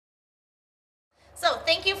So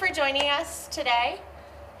thank you for joining us today.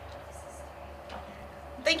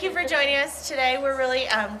 Thank you for joining us today. We're really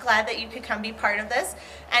glad that you could come be part of this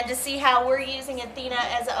and to see how we're using Athena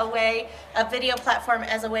as a video platform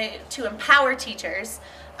as a way to empower teachers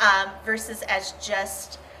versus as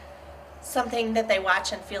just something that they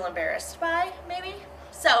watch and feel embarrassed by, maybe.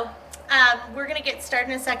 So we're going to get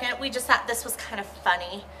started in a second. We just thought this was kind of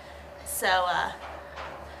funny. So I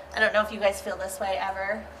don't know if you guys feel this way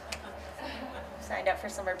ever. Signed up for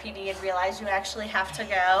summer PD and realized you actually have to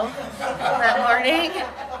go that morning.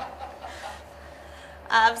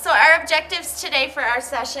 So our objectives today for our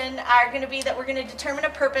session are going to be that we're going to determine a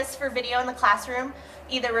purpose for video in the classroom,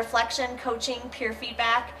 either reflection, coaching, peer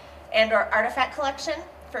feedback, and or artifact collection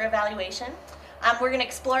for evaluation. We're going to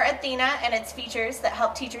explore Athena and its features that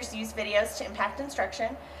help teachers use videos to impact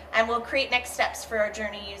instruction. And we'll create next steps for our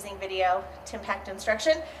journey using video to impact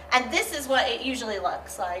instruction. And this is what it usually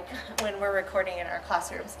looks like when we're recording in our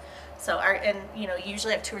classrooms. So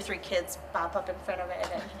usually have 2 or 3 kids bop up in front of it,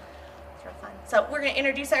 and it's real fun. So we're going to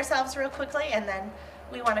introduce ourselves real quickly, and then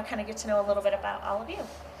we want to kind of get to know a little bit about all of you.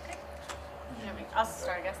 Okay. I'll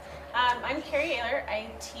start, I guess. I'm Carrie Ayler. I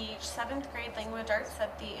teach 7th grade language arts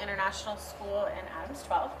at the International School in Adams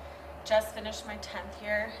 12. Just finished my 10th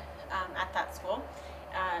year at that school.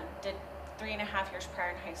 Did 3.5 years prior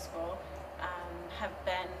in high school. Have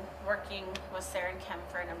been working with Sarah and Kim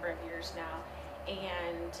for a number of years now,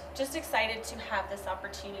 and just excited to have this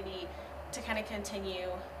opportunity to kind of continue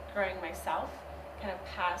growing myself, kind of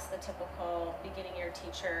past the typical beginning year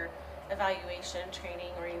teacher evaluation,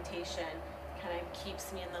 training, orientation. Kind of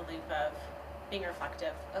keeps me in the loop of being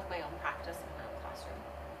reflective of my own practice in my own classroom.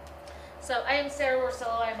 So I am Sarah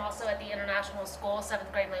Orsillo. I'm also at the International School,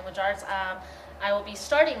 7th grade language arts. I will be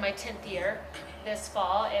starting my 10th year this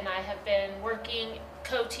fall, and I have been working,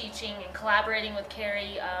 co-teaching, and collaborating with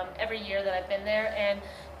Carrie every year that I've been there. And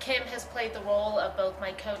Kim has played the role of both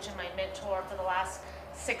my coach and my mentor for the last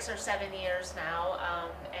 6 or 7 years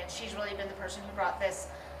now. And she's really been the person who brought this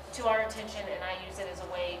to our attention, and I use it as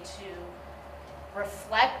a way to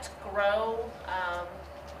reflect, grow,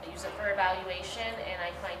 I use it for evaluation, and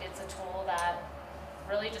I find it's a tool that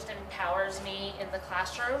really just empowers me in the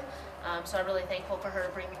classroom. So I'm really thankful for her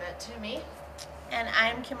bringing that to me. And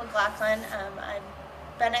I'm Kim McLaughlin.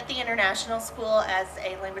 I've been at the International School as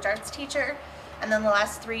a language arts teacher, and then the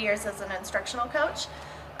last 3 years as an instructional coach.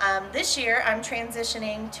 This year I'm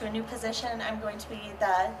transitioning to a new position. I'm going to be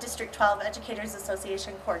the District 12 Educators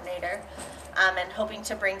Association coordinator, and hoping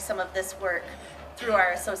to bring some of this work through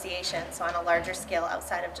our association, so on a larger scale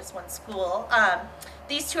outside of just one school.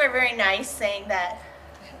 These two are very nice, saying that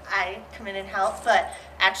I come in and help, but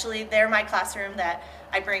actually they're my classroom that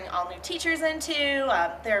I bring all new teachers into.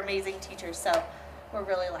 They're amazing teachers, so we're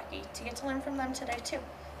really lucky to get to learn from them today too.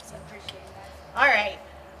 So Appreciate that. all right.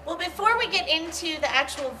 Well, before we get into the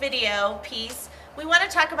actual video piece, we want to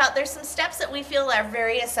talk about, there's some steps that we feel are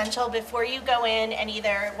very essential before you go in and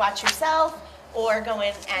either watch yourself or go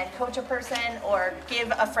in and coach a person or give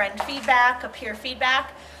a friend feedback, a peer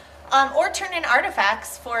feedback, or turn in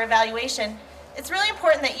artifacts for evaluation. It's really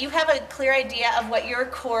important that you have a clear idea of what your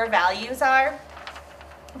core values are,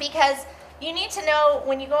 because you need to know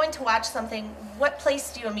when you go in to watch something, what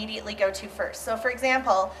place do you immediately go to first. So for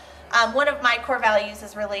example, one of my core values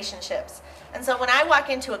is relationships. And so when I walk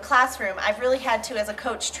into a classroom, I've really had to, as a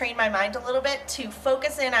coach, train my mind a little bit to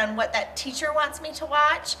focus in on what that teacher wants me to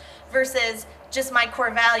watch versus just my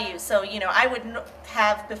core values. So, I would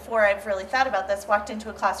have, before I've really thought about this, walked into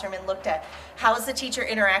a classroom and looked at how is the teacher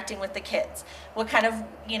interacting with the kids? What kind of,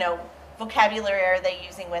 vocabulary are they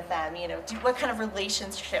using with them? What kind of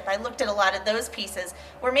relationship? I looked at a lot of those pieces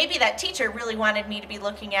where maybe that teacher really wanted me to be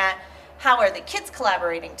looking at how are the kids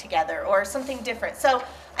collaborating together or something different. So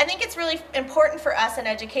I think it's really important for us in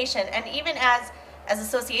education, and even as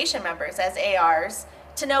association members, as ARs,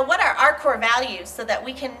 to know what are our core values so that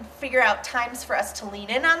we can figure out times for us to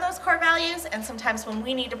lean in on those core values, and sometimes when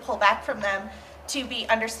we need to pull back from them to be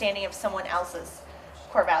understanding of someone else's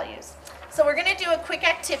core values. So we're going to do a quick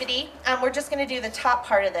activity. We're just going to do the top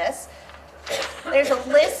part of this. There's a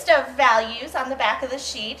list of values on the back of the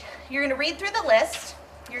sheet. You're going to read through the list.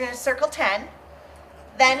 You're going to circle 10.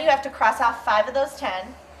 Then you have to cross off 5 of those 10.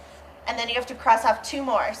 And then you have to cross off 2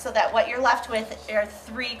 more, so that what you're left with are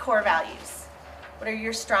 3 core values. What are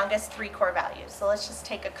your strongest 3 core values? So let's just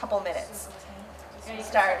take a couple minutes.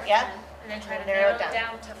 Start, yep. And then try to narrow it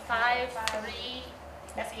down to 5, 3,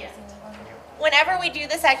 at the end. Whenever we do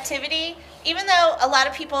this activity, even though a lot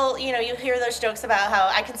of people, you hear those jokes about how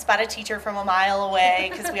I can spot a teacher from a mile away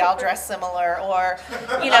because we all dress similar, or,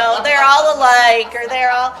 they're all alike, or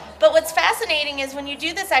but what's fascinating is when you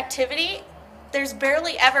do this activity, there's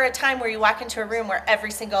barely ever a time where you walk into a room where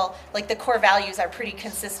every single, like the core values are pretty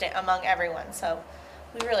consistent among everyone. So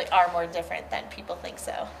we really are more different than people think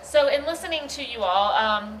so. So in listening to you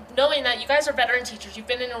all, knowing that you guys are veteran teachers, you've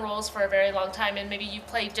been in the roles for a very long time and maybe you've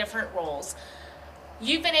played different roles,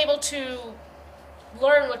 you've been able to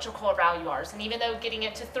learn what your core value are. And even though getting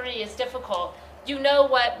it to 3 is difficult, you know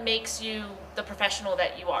what makes you the professional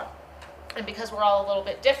that you are. And because we're all a little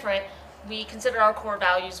bit different, we consider our core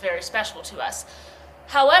values very special to us.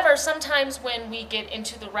 However, sometimes when we get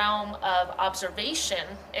into the realm of observation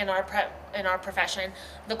in our profession,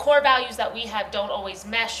 the core values that we have don't always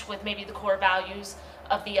mesh with maybe the core values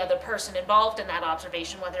of the other person involved in that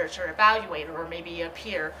observation, whether it's your evaluator or maybe a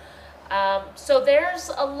peer. So there's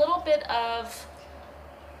a little bit of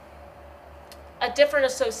a different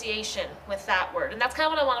association with that word. And that's kind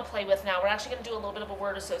of what I want to play with now. We're actually going to do a little bit of a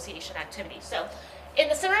word association activity. So in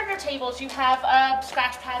the center of your tables, you have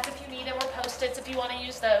scratch pads if you need them, or Post-its if you want to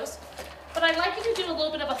use those. But I'd like you to do a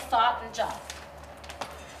little bit of a thought and jot.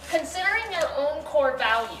 Considering your own core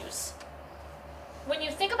values, when you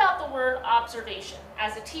think about the word observation,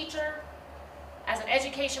 as a teacher, as an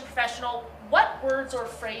education professional, what words or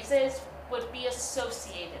phrases would be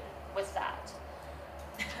associated with that?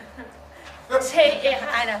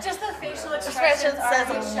 I know. Just the facial Expression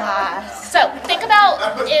expressions says a lot. So think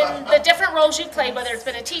about in the different roles you've played, whether it's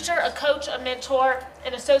been a teacher, a coach, a mentor,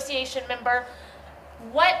 an association member,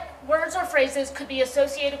 what words or phrases could be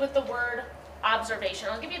associated with the word observation?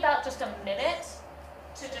 I'll give you about just a minute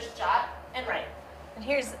to just jot and write. And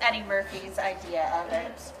here's Eddie Murphy's idea of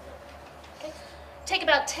it. Okay. Take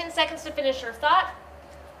about 10 seconds to finish your thought.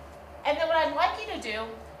 And then what I'd like you to do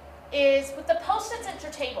is, with the Post-its at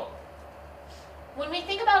your table, when we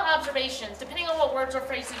think about observations, depending on what words or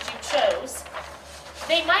phrases you chose,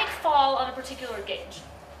 they might fall on a particular gauge.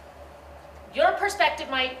 Your perspective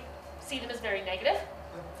might see them as very negative.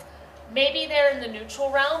 Maybe they're in the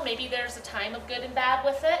neutral realm. Maybe there's a time of good and bad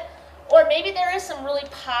with it. Or maybe there is some really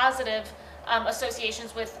positive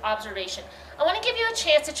associations with observation. I want to give you a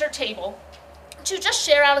chance at your table to just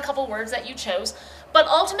share out a couple words that you chose. But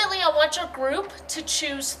ultimately, I want your group to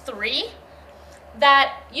choose 3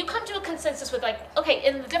 that you come to a consensus with, like, okay,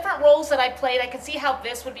 in the different roles that I played, I can see how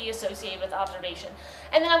this would be associated with observation.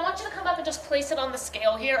 And then I want you to come up and just place it on the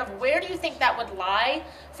scale here of where do you think that would lie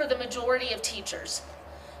for the majority of teachers?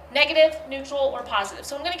 Negative, neutral, or positive.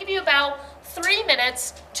 So I'm going to give you about 3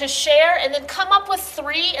 minutes to share and then come up with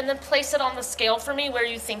 3 and then place it on the scale for me where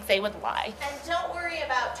you think they would lie. And don't worry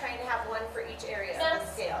about trying to have one for each area of the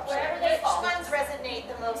scale. Wherever they fall. Which ones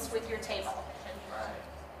resonate the most with your table?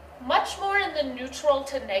 Much more in the neutral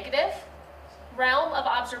to negative realm of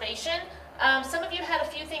observation. Some of you had a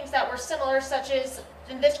few things that were similar, such as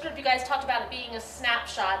in this group you guys talked about it being a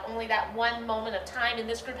snapshot, only that one moment of time. In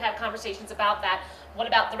this group had conversations about that. What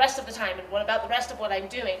about the rest of the time, and what about the rest of what I'm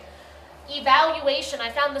doing? Evaluation,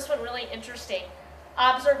 I found this one really interesting.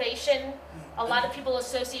 Observation, a lot of people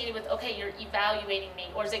associated with, okay, you're evaluating me,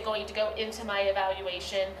 or is it going to go into my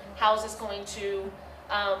evaluation? How is this going to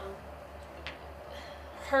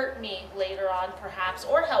hurt me later on, perhaps,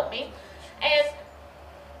 or help me? And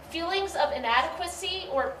feelings of inadequacy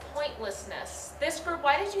or pointlessness. This group,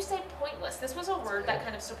 why did you say pointless? This was a word that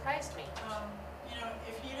kind of surprised me.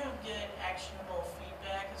 If you don't get actionable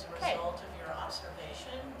feedback as a result of your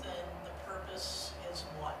observation, then the purpose is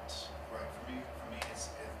what? Right. For me, it's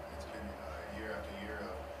been year after year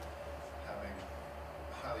of having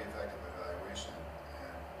highly effective evaluation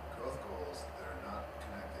and growth goals that are not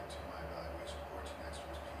connected to my evaluation or to next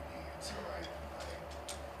year's PD, and so I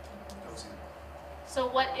don't see the point. So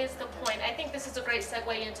what is the point? I think this is a great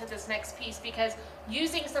segue into this next piece, because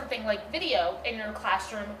using something like video in your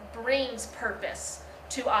classroom brings purpose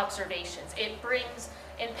to observations. It brings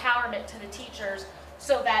empowerment to the teachers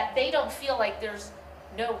so that they don't feel like there's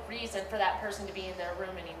no reason for that person to be in their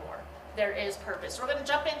room anymore. There is purpose. So we're going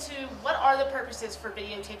to jump into what are the purposes for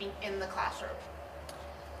videotaping in the classroom.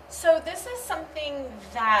 So this is something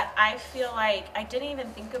that I feel like I didn't even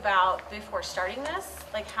think about before starting this,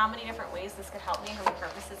 like how many different ways this could help me, how many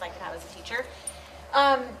purposes I could have as a teacher.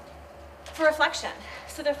 For reflection.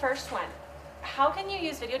 So the first one, how can you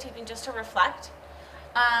use videotaping just to reflect?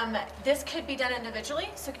 This could be done individually,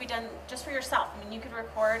 so it could be done just for yourself. I mean, you could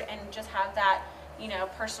record and just have that,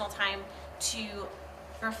 personal time to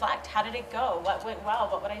reflect. How did it go? What went well?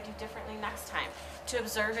 What would I do differently next time? To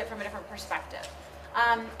observe it from a different perspective.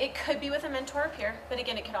 It could be with a mentor or peer, but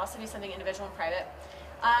again, it could also be something individual and private.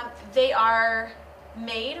 They are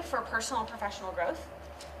made for personal and professional growth.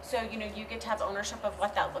 So, you get to have ownership of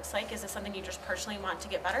what that looks like. Is this something you just personally want to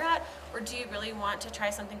get better at? Or do you really want to try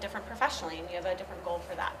something different professionally and you have a different goal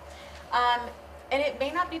for that? And it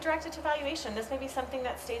may not be directed to evaluation. This may be something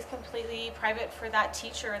that stays completely private for that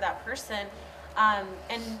teacher or that person,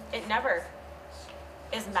 and it never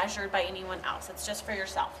is measured by anyone else. It's just for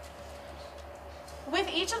yourself. With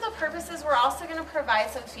each of the purposes, we're also going to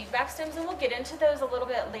provide some feedback stems, and we'll get into those a little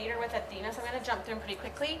bit later with Athena, so I'm going to jump through them pretty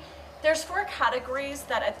quickly. There's 4 categories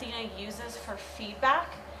that Athena uses for feedback,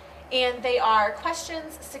 and they are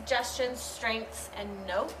questions, suggestions, strengths, and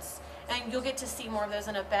notes. And you'll get to see more of those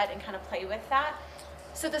in a bit and kind of play with that.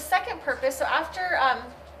 So the second purpose, so after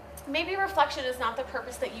maybe reflection is not the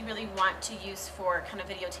purpose that you really want to use for kind of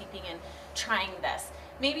videotaping and trying this.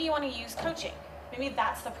 Maybe you want to use coaching. Maybe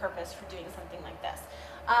that's the purpose for doing something like this.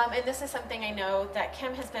 And this is something I know that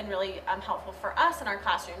Kim has been really helpful for us in our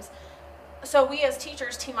classrooms. So we as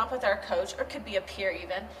teachers team up with our coach, or it could be a peer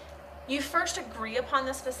even. You first agree upon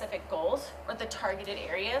the specific goals or the targeted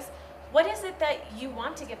areas. What is it that you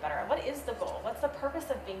want to get better at? What is the goal? What's the purpose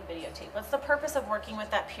of being videotaped? What's the purpose of working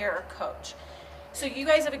with that peer or coach? So you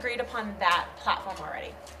guys have agreed upon that platform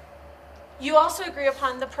already. You also agree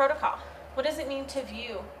upon the protocol. What does it mean to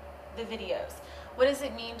view the videos? What does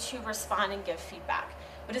it mean to respond and give feedback?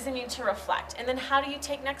 What does it mean to reflect? And then how do you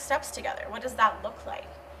take next steps together? What does that look like?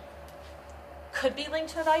 Could be linked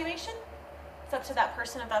to evaluation. It's up to that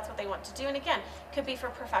person if that's what they want to do. And again, could be for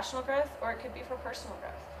professional growth or it could be for personal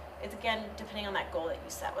growth. It's again, depending on that goal that you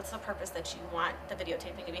set. What's the purpose that you want the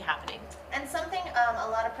videotaping to be happening? And something a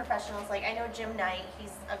lot of professionals, like I know Jim Knight,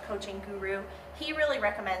 he's a coaching guru. He really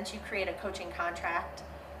recommends you create a coaching contract.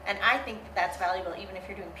 And I think that's valuable even if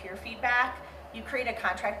you're doing peer feedback. You create a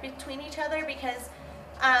contract between each other because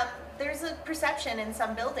there's a perception in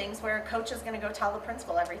some buildings where a coach is going to go tell the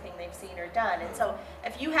principal everything they've seen or done. And so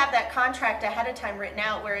if you have that contract ahead of time written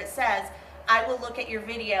out where it says, I will look at your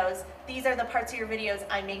videos, these are the parts of your videos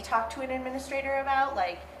I may talk to an administrator about,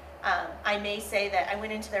 like I may say that I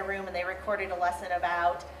went into their room and they recorded a lesson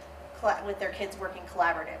about with their kids working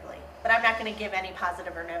collaboratively, but I'm not going to give any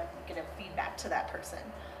positive or negative feedback to that person.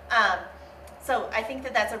 So I think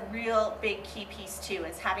that that's a real big key piece too,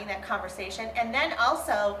 is having that conversation. And then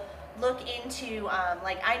also look into,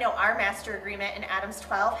 like I know our master agreement in Adams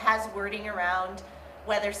 12 has wording around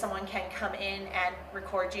whether someone can come in and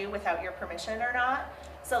record you without your permission or not.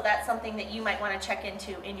 So that's something that you might want to check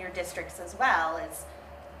into in your districts as well, is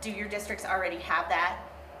do your districts already have that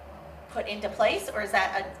put into place, or is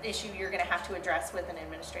that an issue you're going to have to address with an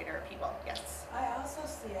administrator or people? Yes. I also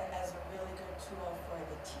see it as a really good tool for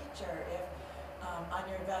the teacher if on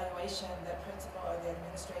your evaluation the principal or the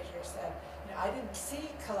administrator said, you know, I didn't see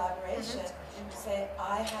collaboration, and say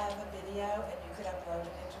I have a video and you could upload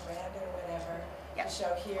it into Rand or whatever to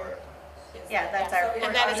show here. Yeah, that's our.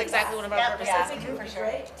 And that is exactly one of our purposes. I think it would be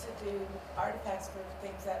great to do artifacts for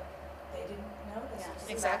things that they didn't notice.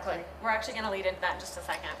 Yeah. Exactly. We're actually going to lead into that in just a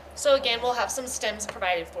second. So again, we'll have some stems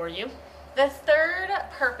provided for you. The third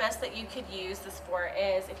purpose that you could use this for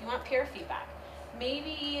is if you want peer feedback.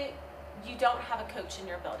 Maybe you don't have a coach in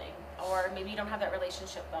your building, or maybe you don't have that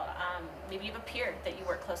relationship built. Maybe you have a peer that you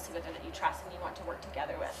work closely with or that you trust and you want to work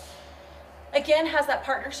together with. Again, has that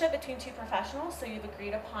partnership between two professionals, so you've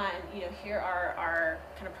agreed upon, you know, here are our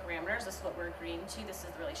kind of parameters, this is what we're agreeing to, this is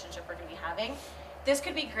the relationship we're going to be having. This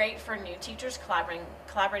could be great for new teachers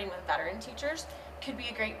collaborating with veteran teachers. Could be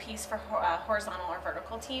a great piece for horizontal or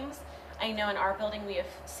vertical teams. I know in our building we have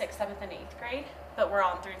 6th, 7th, and 8th grade, but we're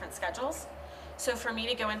all on 3 different schedules. So for me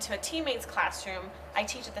to go into a teammate's classroom, I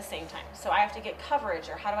teach at the same time. So I have to get coverage,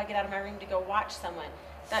 or how do I get out of my room to go watch someone?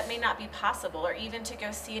 That may not be possible, or even to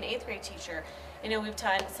go see an 8th grade teacher. You know, we've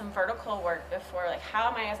done some vertical work before, like how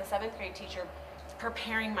am I as a 7th grade teacher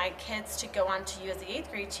preparing my kids to go on to you as the 8th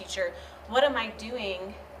grade teacher? What am I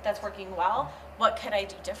doing that's working well? What could I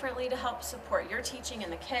do differently to help support your teaching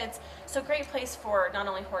and the kids? So great place for not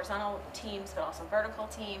only horizontal teams, but also vertical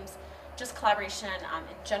teams, just collaboration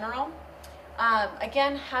in general.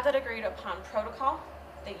 Again, have that agreed upon protocol,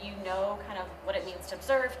 that you know kind of what it means to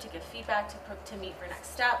observe, to give feedback, to meet for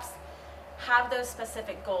next steps. Have those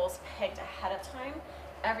specific goals picked ahead of time.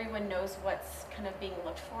 Everyone knows what's kind of being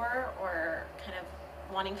looked for or kind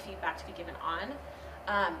of wanting feedback to be given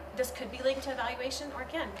on. This could be linked to evaluation, or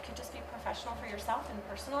again, it could just be professional for yourself and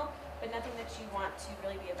personal, but nothing that you want to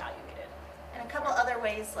really be evaluated. And a couple other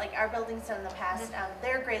ways, like our building's done in the past,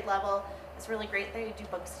 their grade level is really great. They do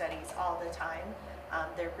book studies all the time.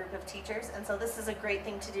 Their group of teachers, and so this is a great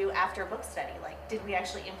thing to do after a book study. Like, did we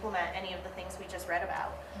actually implement any of the things we just read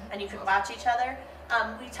about? And you could watch each other.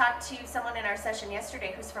 We talked to someone in our session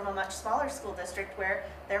yesterday who's from a much smaller school district where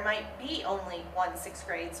there might be only one 6th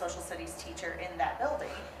grade social studies teacher in that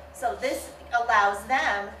building. So this allows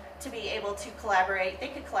them to be able to collaborate. They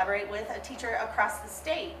could collaborate with a teacher across the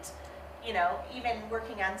state you know, even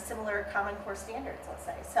working on similar Common Core standards, let's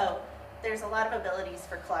say. So there's a lot of abilities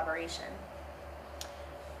for collaboration.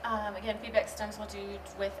 Again, feedback stems will do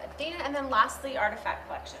with Athena, and then lastly, artifact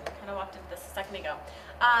collection. Kind of walked into this a second ago.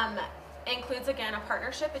 Includes again a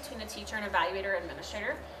partnership between a teacher and evaluator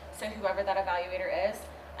administrator. So whoever that evaluator is,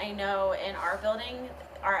 I know in our building,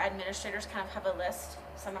 our administrators kind of have a list,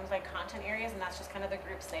 sometimes by content areas, and that's just kind of the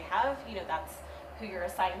groups they have. You know, that's who you're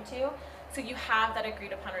assigned to. So you have that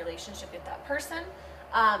agreed upon relationship with that person.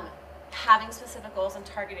 Having specific goals and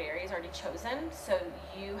target areas already chosen, so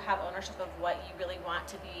you have ownership of what you really want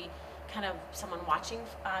to be kind of someone watching,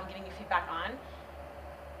 giving you feedback on.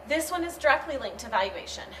 This one is directly linked to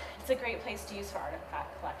evaluation. It's a great place to use for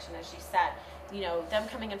artifact collection, as you said. You know, them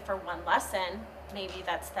coming in for one lesson, maybe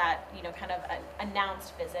that's that, you know, kind of an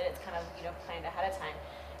announced visit. It's kind of, you know, planned ahead of time.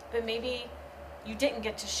 But maybe you didn't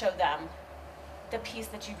get to show them the piece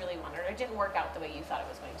that you really wanted, or it didn't work out the way you thought it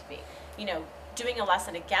was going to be. You know, doing a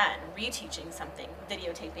lesson again, reteaching something,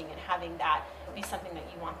 videotaping, and having that be something that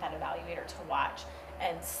you want that evaluator to watch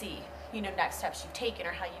and see, you know, next steps you've taken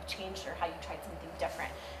or how you've changed or how you tried something different.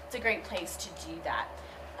 It's a great place to do that.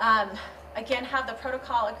 Again, have the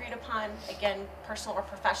protocol agreed upon, again, personal or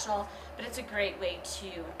professional, but it's a great way to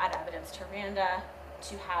add evidence to Randa,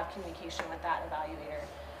 to have communication with that evaluator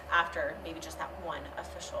after maybe just that one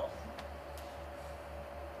official.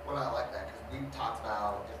 Well, I like that because we talked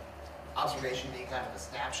about observation being kind of a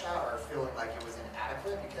snapshot or feeling like it was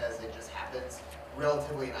inadequate because it just happens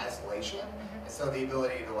relatively in isolation. And so the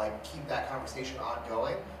ability to like keep that conversation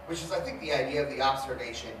ongoing, which is I think the idea of the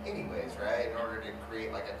observation anyways, right? In order to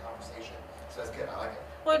create like a conversation. So that's good, I like it.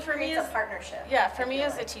 Well, for me It's as a partnership. Yeah, for me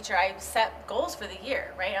as a teacher, I set goals for the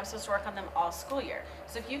year, right? I'm supposed to work on them all school year.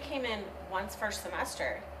 So if you came in once first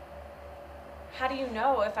semester, how do you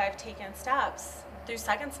know if I've taken steps through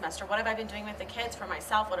second semester? What have I been doing with the kids for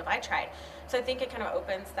myself? What have I tried? So I think it kind of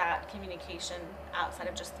opens that communication outside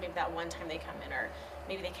of just maybe that one time they come in, or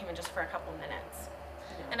maybe they came in just for a couple minutes.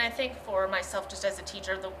 You know? And I think for myself, just as a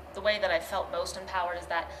teacher, the way that I felt most empowered is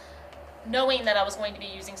that knowing that I was going to be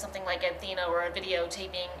using something like Athena or a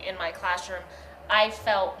videotaping in my classroom, I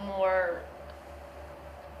felt more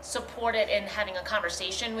supported in having a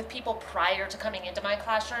conversation with people prior to coming into my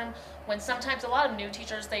classroom, when sometimes a lot of new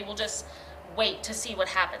teachers, they will just wait to see what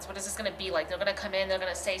happens. What is this going to be like? They're going to come in, they're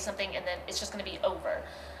going to say something, and then it's just going to be over.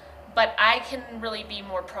 But I can really be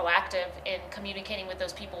more proactive in communicating with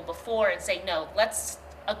those people before and say, no, let's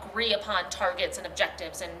agree upon targets and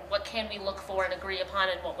objectives and what can we look for and agree upon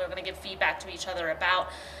and what we're going to give feedback to each other about.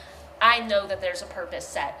 I know that there's a purpose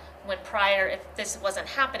set. When prior, if this wasn't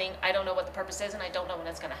happening, I don't know what the purpose is and I don't know when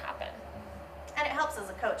it's going to happen. And it helps as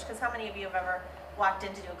a coach, because how many of you have ever walked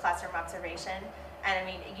in to do a classroom observation? And I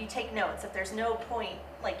mean, you take notes. If there's no point,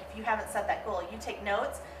 like if you haven't set that goal, you take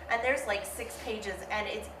notes, and there's like 6 pages, and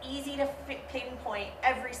it's easy to pinpoint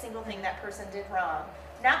every single thing that person did wrong.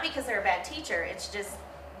 Not because they're a bad teacher, it's just,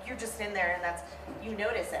 you're just in there and that's, you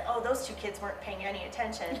notice it. Oh, those 2 kids weren't paying any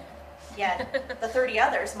attention. Yeah, the 30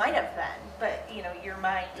 others might have been, but you know, your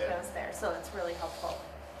mind goes there, so it's really helpful.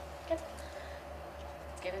 Good.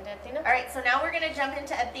 Let's get into Athena. All right, so now we're going to jump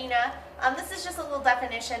into Athena. This is just a little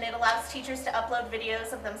definition. It allows teachers to upload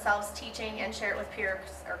videos of themselves teaching and share it with peers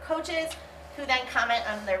or coaches, who then comment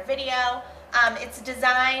on their video. It's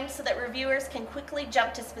designed so that reviewers can quickly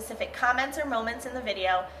jump to specific comments or moments in the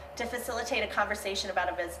video to facilitate a conversation about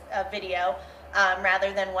a video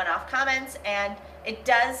rather than one-off comments, and it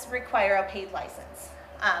does require a paid license,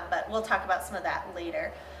 but we'll talk about some of that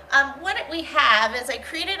later. What we have is I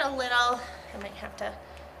created a little, I might have to,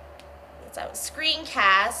 it's a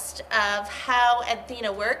screencast of how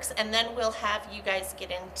Athena works, and then we'll have you guys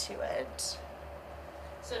get into it.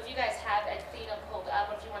 So if you guys have Athena pulled up,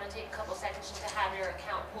 or if you want to take a couple seconds just to have your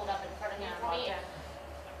account pulled up in front of you for me.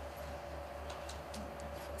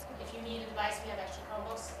 If you need a device, we have extra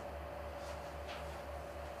Chromebooks.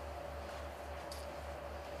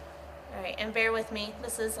 All right, and bear with me.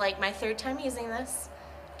 This is like my 3rd time using this.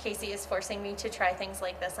 Casey is forcing me to try things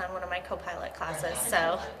like this on one of my co-pilot classes,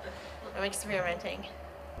 so I'm experimenting.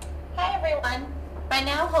 Hi everyone. By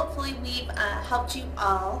now, hopefully we've helped you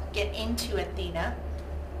all get into Athena.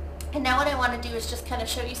 And now what I want to do is just kind of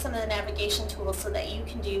show you some of the navigation tools so that you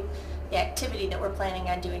can do the activity that we're planning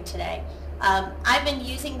on doing today. I've been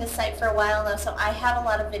using this site for a while now, so I have a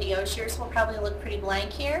lot of videos. Yours will probably look pretty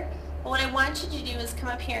blank here. But what I want you to do is come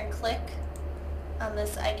up here and click on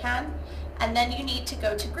this icon, and then you need to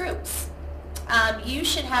go to groups. You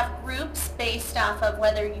should have groups based off of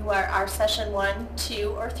whether you are our session 1,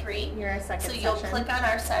 2, or 3. You're our second So you'll session. click on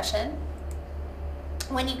our session,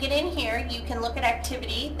 When you get in here, you can look at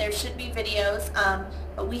activity. There should be videos,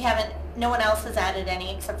 but no one else has added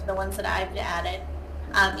any except for the ones that I've added.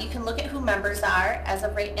 You can look at who members are. As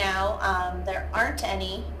of right now, there aren't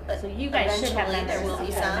any, but So you guys should have eventually there will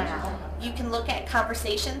members be some. now. You can look at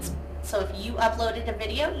conversations. So if you uploaded a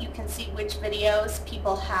video, you can see which videos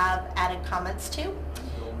people have added comments to.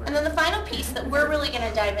 And then the final piece that we're really going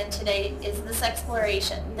to dive in today is this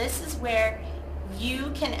exploration. This is where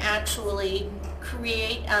you can actually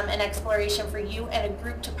create an exploration for you and a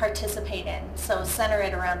group to participate in. So center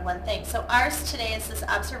it around one thing. So ours today is this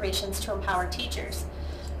observations to empower teachers.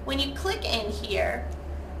 When you click in here,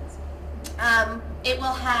 it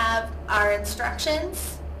will have our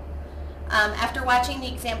instructions. After watching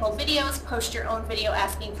the example videos, post your own video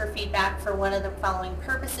asking for feedback for one of the following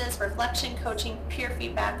purposes: reflection, coaching, peer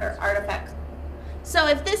feedback, or artifact. So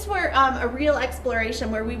if this were a real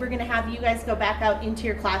exploration where we were going to have you guys go back out into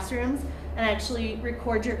your classrooms and actually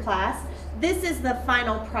record your class, this is the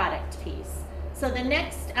final product piece. So the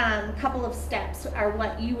next couple of steps are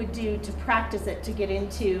what you would do to practice it to get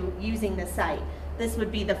into using the site. This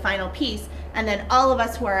would be the final piece, and then all of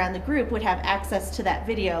us who are on the group would have access to that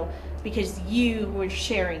video because you were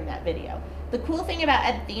sharing that video. The cool thing about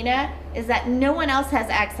Athena is that no one else has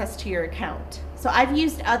access to your account. So I've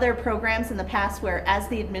used other programs in the past where, as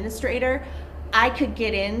the administrator, I could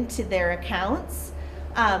get into their accounts.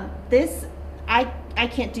 I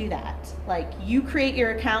can't do that. Like, you create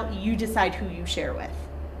your account, you decide who you share with.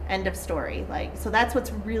 End of story. So that's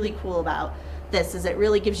what's really cool about this, is it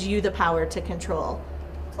really gives you the power to control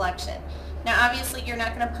collection. Now, obviously, you're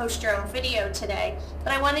not going to post your own video today,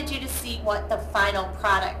 but I wanted you to see what the final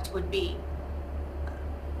product would be.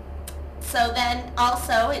 So then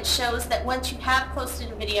also it shows that once you have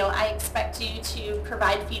posted a video, I expect you to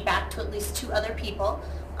provide feedback to at least 2 other people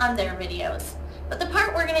on their videos. But the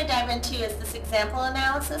part we're going to dive into is this example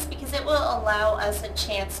analysis, because it will allow us a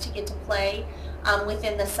chance to get to play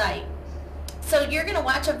within the site. So you're going to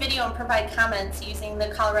watch a video and provide comments using the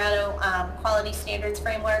Colorado Quality Standards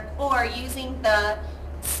Framework or using the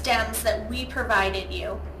stems that we provided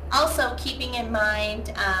you. Also keeping in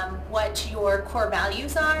mind what your core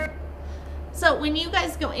values are. So when you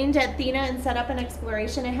guys go into Athena and set up an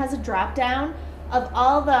exploration, it has a drop down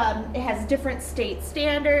of it has different state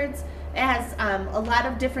standards. It has a lot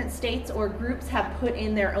of different states or groups have put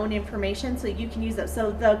in their own information, so you can use it.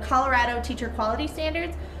 So the Colorado Teacher Quality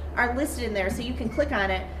Standards are listed in there, so you can click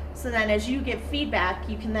on it. So then as you give feedback,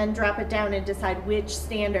 you can then drop it down and decide which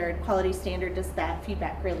quality standard does that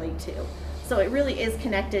feedback relate to. So it really is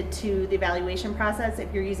connected to the evaluation process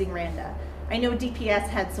if you're using Randa. I know DPS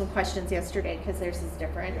had some questions yesterday because theirs is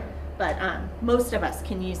different, but most of us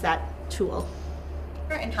can use that tool.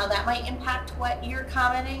 And how that might impact what you're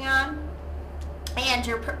commenting on and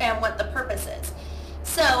what the purpose is.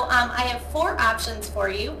 So I have 4 options for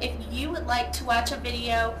you. If you would like to watch a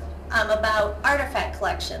video about artifact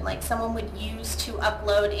collection, like someone would use to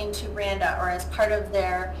upload into Randa or as part of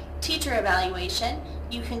their teacher evaluation,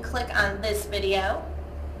 you can click on this video.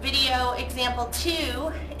 Video example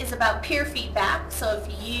 2 is about peer feedback. So if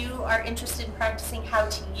you are interested in practicing how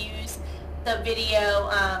to use the video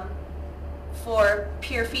for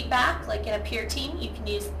peer feedback, like in a peer team, you can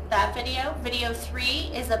use that video. Video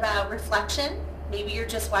 3 is about reflection. Maybe you're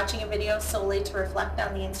just watching a video solely to reflect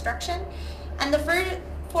on the instruction. And the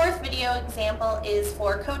 4th video example is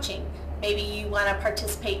for coaching. Maybe you want to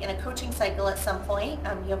participate in a coaching cycle at some point.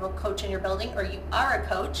 You have a coach in your building, or you are a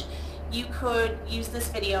coach. You could use this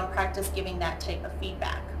video and practice giving that type of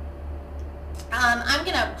feedback. I'm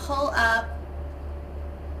going to pull up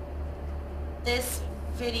this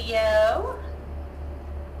video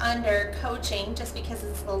under coaching just because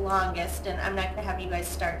it's the longest, and I'm not going to have you guys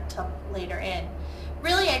start until later in.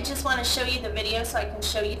 Really, I just want to show you the video so I can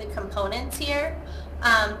show you the components here.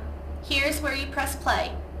 Here's where you press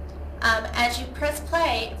play. As you press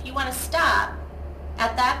play, if you want to stop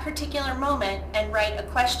at that particular moment and write a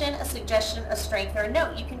question, a suggestion, a strength, or a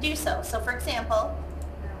note, you can do so. So for example,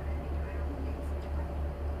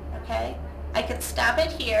 okay, I could stop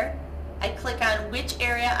it here. I click on which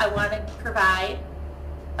area I want to provide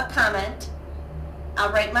a comment.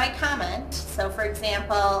 I'll write my comment. So for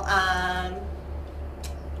example,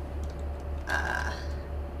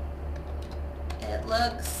 it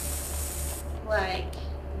looks like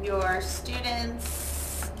your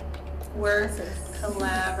students work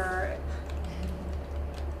collaboratively.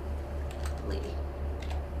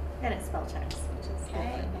 And it's spell checks, which is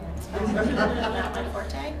okay. Not my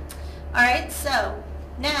forte. All right, so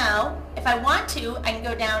now if I want to, I can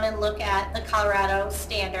go down and look at the Colorado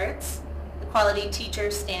standards, the quality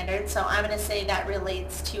teacher standards. So I'm going to say that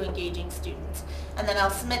relates to engaging students. and then I'll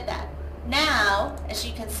submit that. Now, as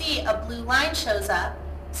you can see, a blue line shows up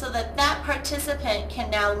so that that participant can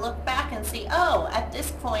now look back and see, oh, at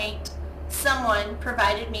this point, someone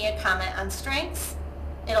provided me a comment on strengths.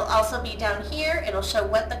 It'll also be down here. It'll show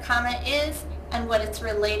what the comment is and what it's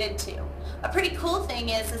related to. A pretty cool thing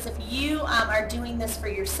is if you are doing this for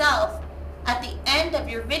yourself, at the end of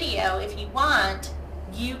your video, if you want,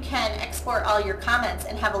 you can export all your comments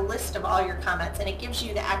and have a list of all your comments, and it gives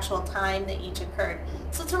you the actual time that each occurred.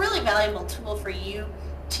 So it's a really valuable tool for you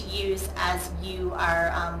to use as you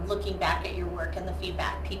are looking back at your work and the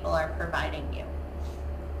feedback people are providing you.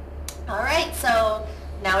 All right, so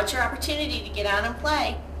now it's your opportunity to get out and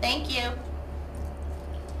play. Thank you.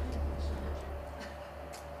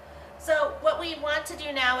 So what we want to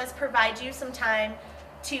do now is provide you some time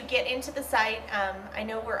to get into the site. I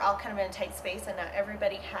know we're all kind of in a tight space and not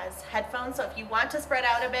everybody has headphones, so if you want to spread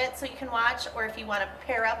out a bit so you can watch, or if you want to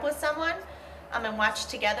pair up with someone and watch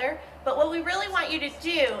together. But what we really want you to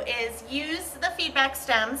do is use the feedback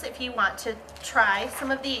stems if you want to try some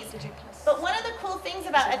of these. But one of the cool things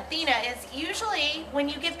about Athena is usually when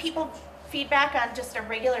you give people feedback on just a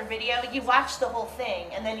regular video, you watch the whole thing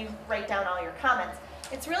and then you write down all your comments.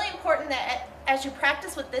 It's really important that as you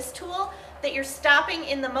practice with this tool, that you're stopping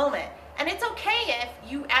in the moment. And it's okay if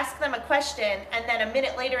you ask them a question and then a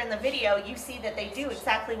minute later in the video you see that they do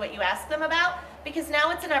exactly what you asked them about, because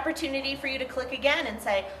now it's an opportunity for you to click again and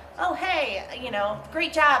say, oh hey,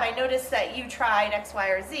 great job, I noticed that you tried X, Y,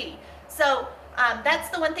 or Z. So that's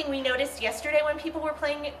the one thing we noticed yesterday when people were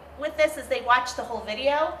playing with this, is they watch the whole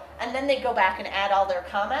video and then they go back and add all their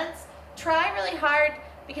comments. Try really hard,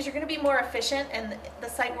 because you're going to be more efficient and the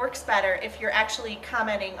site works better if you're actually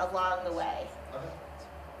commenting along the way.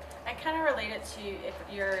 I kind of relate it to if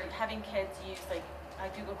you're having kids use like a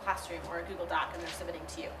Google Classroom or a Google Doc and they're submitting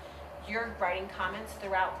to you. You're writing comments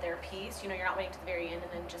throughout their piece. You're not waiting to the very end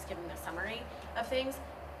and then just giving a summary of things.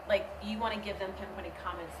 Like, you want to give them pinpointed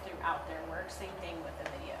comments throughout their work. Same thing with the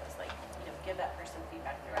videos. Like, give that person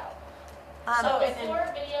feedback throughout. So the and then- 4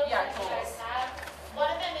 videos yeah, that you guys have, one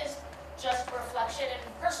of them is just reflection,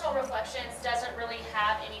 and personal reflections doesn't really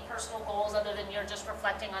have any personal goals other than you're just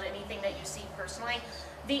reflecting on anything that you see personally.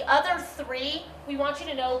 The other 3, we want you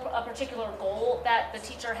to know a particular goal that the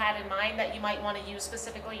teacher had in mind that you might want to use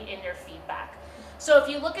specifically in your feedback. So if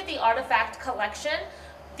you look at the artifact collection,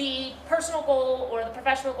 the personal goal or the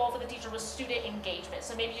professional goal for the teacher was student engagement.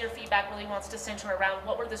 So maybe your feedback really wants to center around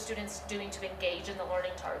what were the students doing to engage in the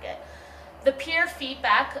learning target. The peer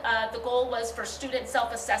feedback, the goal was for student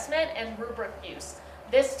self-assessment and rubric use.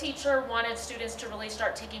 This teacher wanted students to really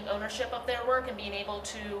start taking ownership of their work and being able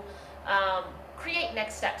to create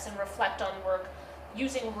next steps and reflect on work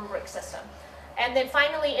using a rubric system. And then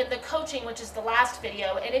finally in the coaching, which is the last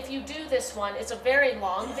video, and if you do this one, it's a very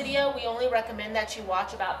long video. We only recommend that you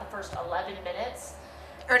watch about the first 11 minutes.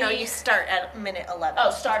 Or no, you start at minute 11. Oh,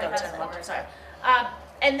 start at Go to minute the 11, next sorry. one.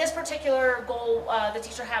 And this particular goal the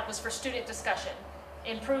teacher had was for student discussion,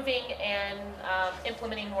 improving and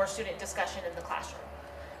implementing more student discussion in the classroom.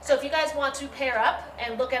 So if you guys want to pair up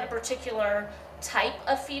and look at a particular type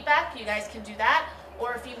of feedback, you guys can do that.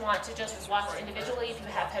 Or if you want to just watch individually, if you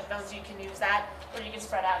have headphones, you can use that, or you can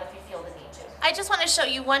spread out if you feel the need to. I just want to show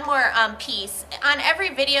you one more piece. On every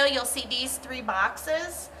video, you'll see these 3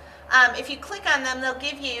 boxes. If you click on them, they'll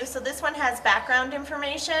give you, so this one has background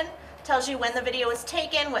information, tells you when the video was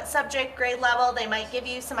taken, what subject, grade level. They might give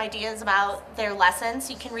you some ideas about their lessons.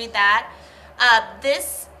 You can read that.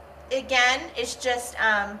 This, again, is just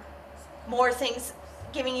more things,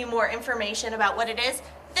 giving you more information about what it is.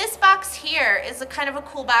 This box here is a kind of a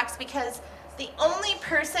cool box because the only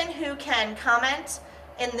person who can comment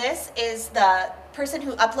in this is the person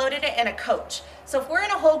who uploaded it and a coach. So if we're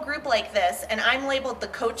in a whole group like this and I'm labeled the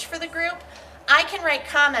coach for the group, I can write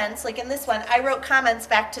comments, like in this one, I wrote comments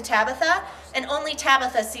back to Tabitha, and only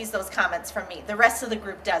Tabitha sees those comments from me. The rest of the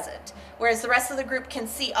group doesn't. Whereas the rest of the group can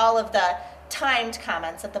see all of the timed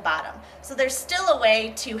comments at the bottom. So there's still a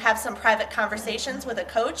way to have some private conversations with a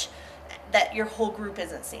coach that your whole group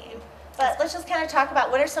isn't seeing. But let's just kind of talk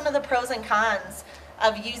about what are some of the pros and cons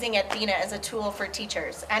of using Athena as a tool for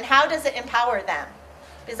teachers, and how does it empower them?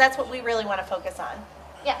 Because that's what we really want to focus on.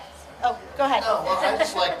 Yeah. Oh, go ahead. No, well, I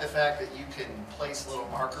just like the fact that you can place little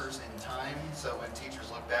markers in time, so when teachers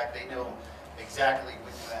look back, they know exactly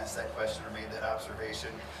when you asked that question or made that observation.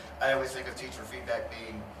 I always think of teacher feedback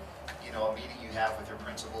being, a meeting you have with your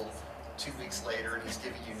principal 2 weeks later, and he's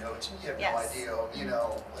giving you notes, and you have no idea,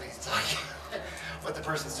 what he's talking, what the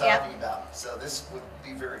person's talking about. So this would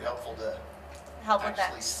be very helpful to help with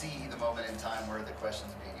that. actually see the moment in time where the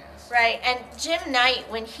question's being asked. Right, and Jim Knight,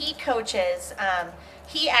 when he coaches,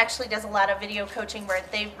 he actually does a lot of video coaching where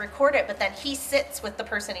they record it, but then he sits with the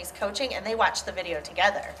person he's coaching and they watch the video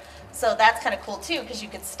together. So that's kind of cool too, because you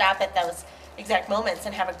could stop at those exact moments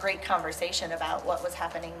and have a great conversation about what was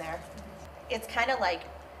happening there. It's kind of like,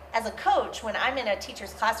 as a coach, when I'm in a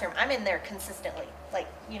teacher's classroom, I'm in there consistently, like,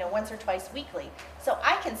 once or twice weekly. So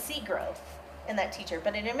I can see growth in that teacher.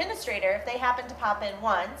 But an administrator, if they happen to pop in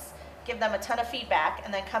once, give them a ton of feedback,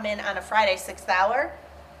 and then come in on a Friday 6th hour,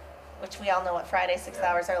 which we all know what Friday 6th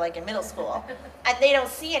hours are like in middle school, and they don't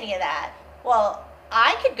see any of that, well,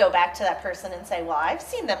 I could go back to that person and say, well, I've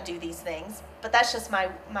seen them do these things, but that's just my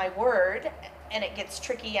word, and it gets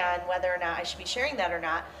tricky on whether or not I should be sharing that or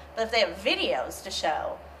not. But if they have videos to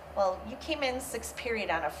show, well, you came in 6th period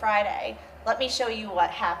on a Friday, let me show you what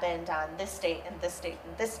happened on this date and this date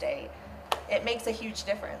and this date. It makes a huge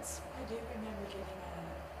difference. I do remember getting an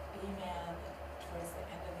email towards the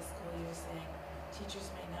end of the school year saying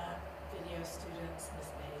teachers may not video students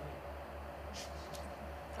misbehaving.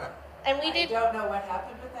 And we did. I don't know what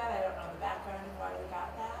happened with that. I don't know the background of why we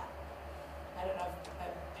got that. I don't know if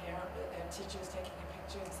a teacher was taking a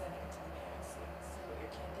picture and sending it to the parents so you can see what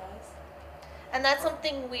your kid does. And that's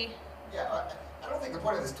something we. Yeah, I don't think the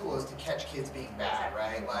point of this tool is to catch kids being bad,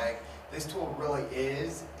 right? Like, this tool really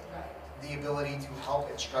is the ability to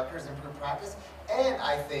help instructors improve practice, and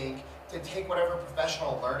I think to take whatever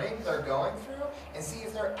professional learning they're going through and see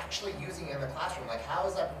if they're actually using it in the classroom. Like, how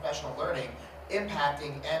is that professional learning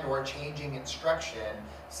impacting and or changing instruction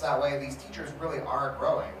so that way these teachers really are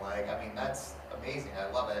growing? Like, I mean, that's amazing.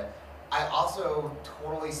 I love it. I also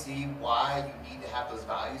totally see why you need to have those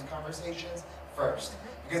values conversations first.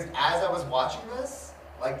 Because as I was watching this,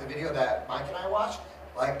 like the video that Mike and I watched,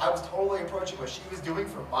 like, I was totally approaching what she was doing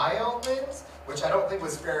for my own wins, which I don't think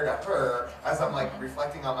was fair to her. As I'm like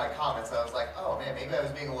reflecting on my comments, I was like, oh man, maybe I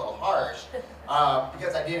was being a little harsh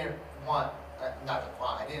because I didn't want,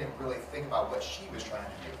 I didn't really think about what she was trying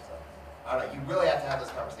to do. So, I don't know, you really have to have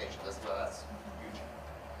those conversations. That's huge.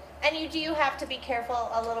 And you do have to be careful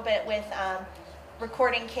a little bit with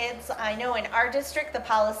recording kids. I know in our district, the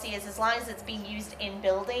policy is as long as it's being used in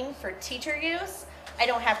building for teacher use, I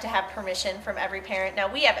don't have to have permission from every parent.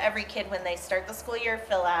 Now, we have every kid when they start the school year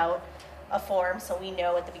fill out a form so we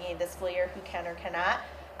know at the beginning of the school year who can or cannot.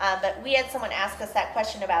 But we had someone ask us that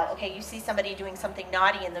question about, okay, you see somebody doing something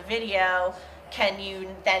naughty in the video, can you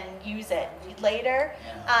then use it later?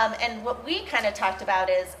 Yeah. And what we kind of talked about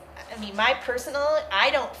is, I mean, I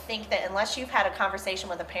don't think that unless you've had a conversation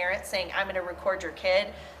with a parent saying, I'm going to record your kid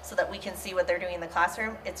so that we can see what they're doing in the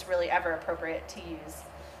classroom, it's really ever appropriate to use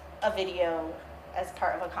a video as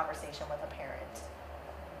part of a conversation with a parent.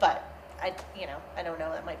 But I don't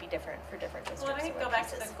know, that might be different for different districts. Well, I think or go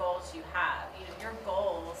back to pieces. the goals you have. Your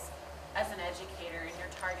goals as an educator in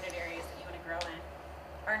your targeted areas that you want to grow in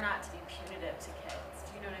are not to be punitive to kids.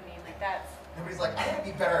 Do you know what I mean? Like, that's, Nobody's like, I want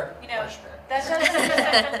to be better at punishment.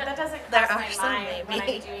 that doesn't There cross are my some mind when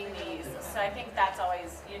maybe. I'm doing these. So I think that's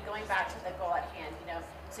always, going back to the goal at hand,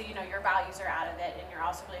 so your values are out of it and you're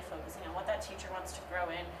also really focusing on what that teacher wants to grow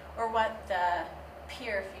in or what the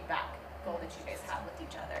peer feedback goal that you guys have with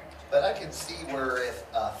each other. But I can see where if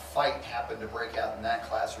a fight happened to break out in that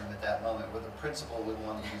classroom at that moment, where the principal would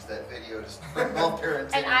want to use that video to bring both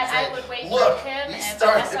parents in And I say, would wait look, for him he and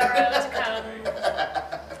the started. SRO to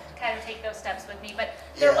come kind of take those steps with me. But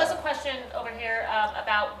there was a question over here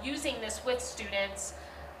about using this with students.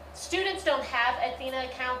 Students don't have Athena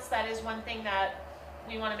accounts. That is one thing that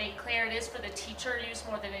we want to make clear. It is for the teacher use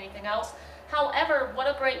more than anything else. However, what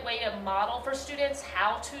a great way to model for students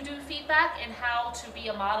how to do feedback and how to be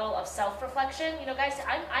a model of self-reflection. Guys,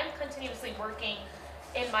 I'm continuously working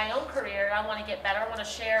in my own career. I want to get better. I want to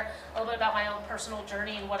share a little bit about my own personal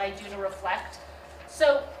journey and what I do to reflect.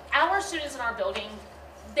 So our students in our building,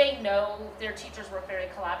 they know their teachers work very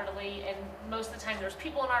collaboratively, and most of the time there's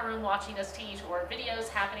people in our room watching us teach or videos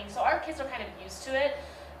happening, so our kids are kind of used to it.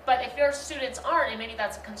 But if your students aren't, and maybe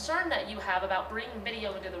that's a concern that you have about bringing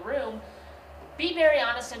video into the room, be very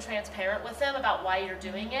honest and transparent with them about why you're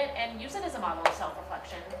doing it and use it as a model of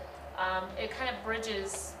self-reflection. It kind of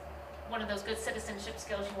bridges one of those good citizenship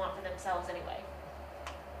skills you want for themselves anyway.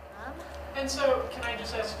 And so, can I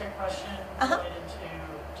just ask a question related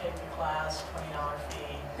to take the class, $20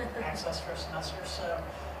 fee, access for a semester? So,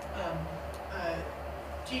 a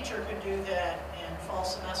teacher could do that in fall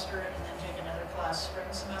semester and then take another class spring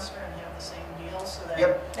semester and have the same deal, so that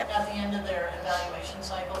at the end of their evaluation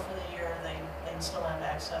cycle for the year, they still have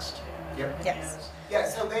access to videos. Yes. Yeah,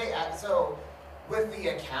 so with the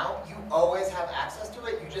account, you always have access to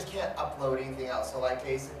it. You just can't upload anything else. So like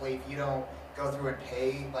basically, if you don't go through and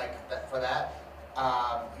pay like that, for that,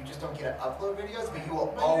 you just don't get to upload videos, but you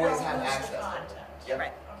will always have access. Yep.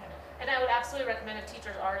 Right. Okay. And I would absolutely recommend if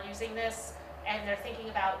teachers are using this and they're thinking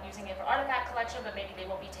about using it for artifact collection, but maybe they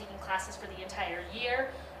won't be taking classes for the entire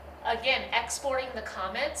year. Again, exporting the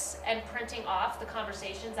comments and printing off the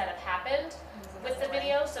conversations that have happened with the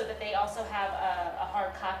video so that they also have a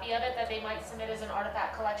hard copy of it that they might submit as an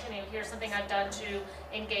artifact collection. And here's something I've done to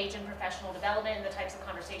engage in professional development and the types of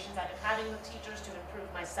conversations I've been having with teachers to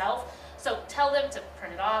improve myself. So tell them to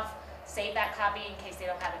print it off, save that copy in case they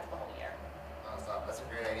don't have it for the whole year. That's a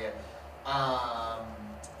great idea.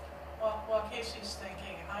 While Casey's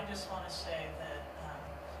thinking, I just want to say that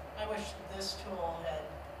I wish this tool had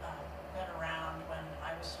been around when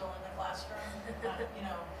I was still in the classroom. You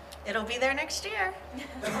know, It'll be there next year.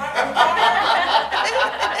 it will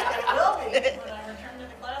be when I return to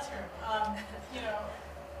the classroom. You know,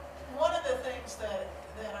 one of the things that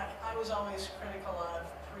I was always critical of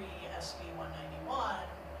pre-SD 191,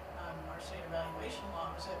 our state evaluation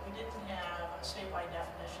law, was that we didn't have a statewide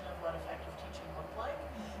definition of what effective teaching looked like.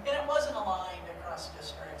 And it wasn't aligned across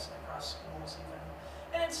districts and across schools even.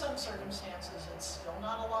 And in some circumstances, it's still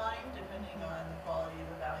not aligned, depending on the quality of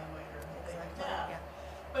evaluator that they have. Yeah.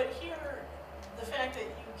 But here, the fact that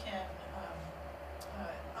you can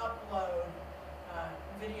upload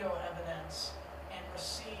video evidence and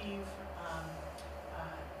receive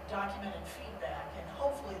documented feedback, and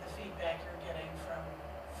hopefully the feedback you're getting from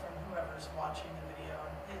whoever's watching the video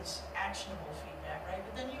is actionable feedback, right?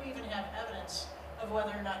 But then you even have evidence of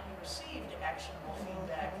whether or not you received actionable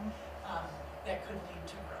feedback that could lead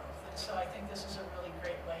to growth. And so I think this is a really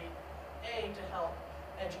great way, A, to help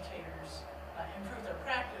educators improve their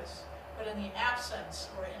practice, but in the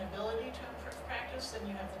absence or inability to improve practice, then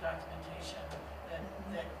you have the documentation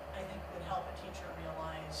that I think would help a teacher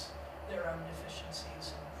realize their own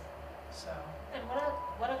deficiencies. And so. And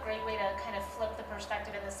what a great way to kind of flip the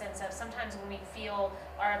perspective in the sense of sometimes when we feel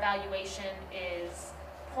our evaluation is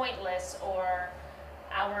pointless or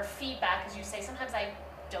our feedback, as you say, sometimes I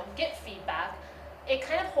don't get feedback, it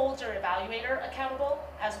kind of holds your evaluator accountable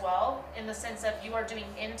as well in the sense of you are doing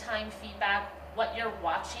in-time feedback. What you're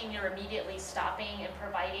watching, you're immediately stopping and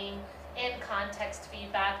providing in-context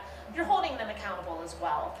feedback. You're holding them accountable as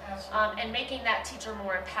well, and making that teacher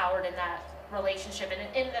more empowered in that relationship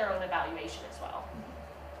and in their own evaluation as well.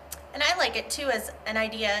 And I like it too as an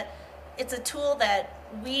idea. It's a tool that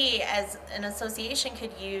we as an association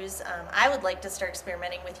could use. I would like to start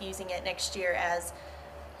experimenting with using it next year as,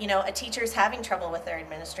 you know, a teacher's having trouble with their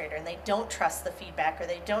administrator and they don't trust the feedback or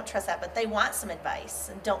they don't trust that, but they want some advice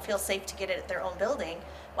and don't feel safe to get it at their own building.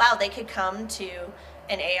 Wow, they could come to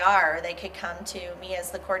an AR, or they could come to me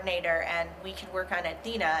as the coordinator and we could work on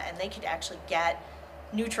Athena and they could actually get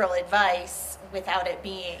neutral advice without it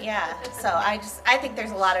being, So I think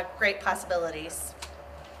there's a lot of great possibilities.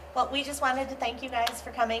 Well, we just wanted to thank you guys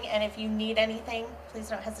for coming, and if you need anything, please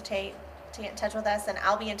don't hesitate to get in touch with us, and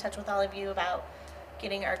I'll be in touch with all of you about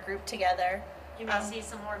getting our group together. You may see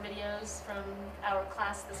some more videos from our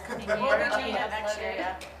class this coming We'll year. be doing that next year,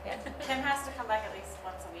 Yeah. yeah. Kim has to come back at least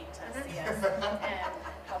once a week to see us and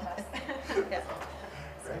help us. Yeah.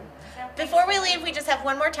 Before we leave, we just have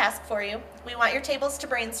one more task for you. We want your tables to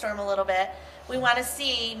brainstorm a little bit. We want to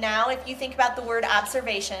see now, if you think about the word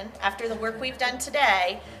observation, after the work we've done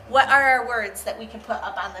today, what are our words that we can put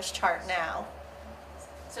up on this chart now?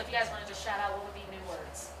 So if you guys want to just shout out, what would be new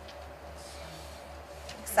words?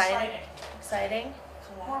 Exciting. Exciting.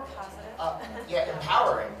 More positive. Yeah,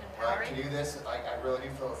 empowering. Empowering. Like, to do this, like, I really do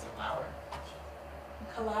feel it's empowering.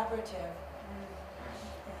 Collaborative.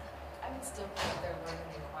 I would still put their learning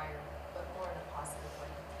required, but more in a positive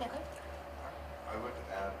way. I would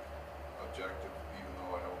add objective, even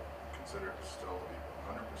though I don't consider it still to be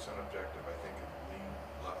 100% objective. I think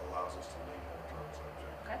it allows us to lean more towards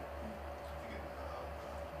objective. Okay. I think it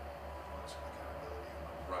promotes accountability in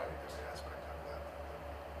the right every aspect of that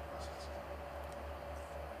process.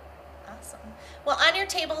 Awesome. Well, on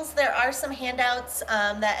your tables, there are some handouts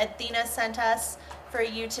that Athena sent us for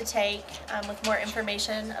you to take with more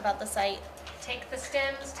information about the site. Take the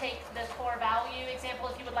stems, take the core value example.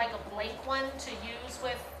 If you would like a blank one to use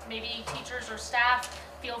with maybe teachers or staff,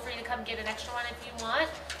 feel free to come get an extra one if you want.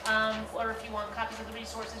 Or if you want copies of the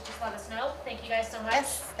resources, just let us know. Thank you guys so much.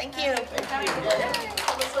 Yes, thank you.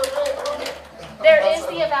 There is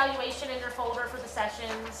the evaluation in your folder for the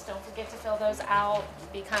sessions. Don't forget to fill those out.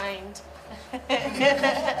 Be kind.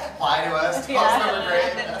 Apply to us, tell us that we're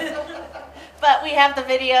great. But we have the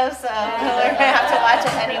video, so we're going to have to watch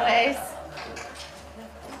it anyways.